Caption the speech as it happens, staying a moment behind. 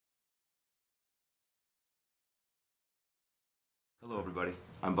Hello everybody,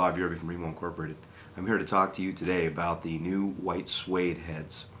 I'm Bob Yerby from Remo Incorporated. I'm here to talk to you today about the new white suede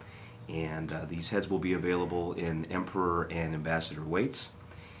heads. And these heads will be available in Emperor and Ambassador weights.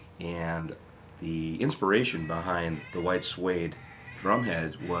 And the inspiration behind the white suede drum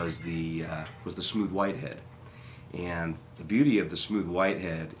head was the smooth white head. And the beauty of the smooth white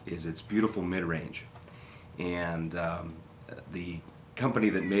head is its beautiful mid-range. And the company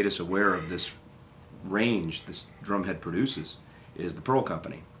that made us aware of this range this drum head produces is the Pearl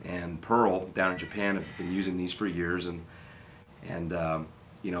Company, and Pearl down in Japan have been using these for years, and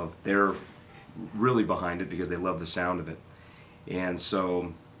you know, they're really behind it because they love the sound of it. And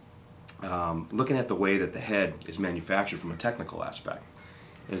so looking at the way that the head is manufactured from a technical aspect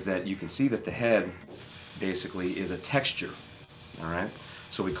is that you can see that the head basically is a texture. All right,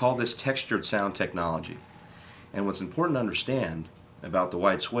 so we call this textured sound technology. And what's important to understand about the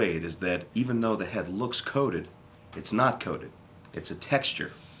white suede is that even though the head looks coated, it's not coated. It's a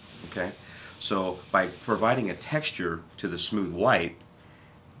texture, okay? So by providing a texture to the smooth white,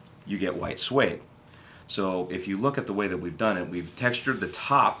 you get white suede. So if you look at the way that we've done it, we've textured the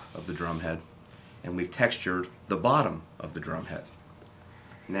top of the drum head and we've textured the bottom of the drum head.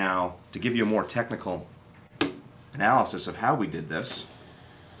 Now, to give you a more technical analysis of how we did this,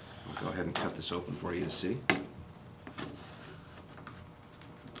 I'll go ahead and cut this open for you to see.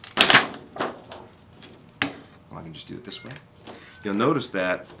 Well, I can just do it this way. You'll notice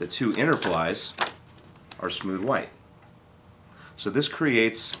that the two inner plies are smooth white. So this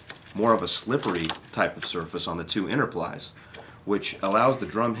creates more of a slippery type of surface on the two inner plies, which allows the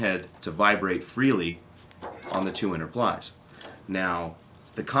drum head to vibrate freely on the two inner plies. Now,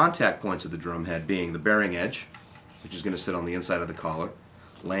 the contact points of the drum head being the bearing edge, which is going to sit on the inside of the collar,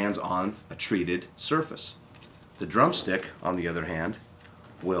 lands on a treated surface. The drumstick, on the other hand,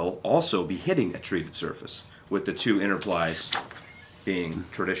 will also be hitting a treated surface, with the two inner plies being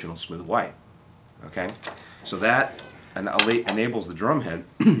traditional smooth white. Okay, so that enables the drum head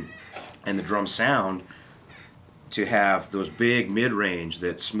and the drum sound to have those big mid-range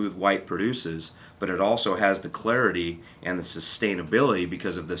that smooth white produces, but it also has the clarity and the sustainability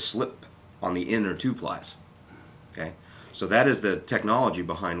because of the slip on the inner two plies. Okay, so that is the technology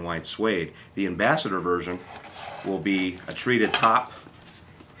behind white suede. The Ambassador version will be a treated top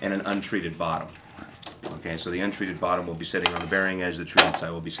and an untreated bottom. Okay, so the untreated bottom will be sitting on the bearing edge, the treated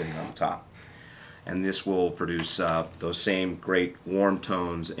side will be sitting on the top. And this will produce those same great warm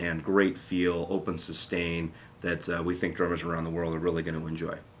tones and great feel, open sustain that we think drummers around the world are really going to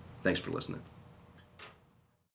enjoy. Thanks for listening.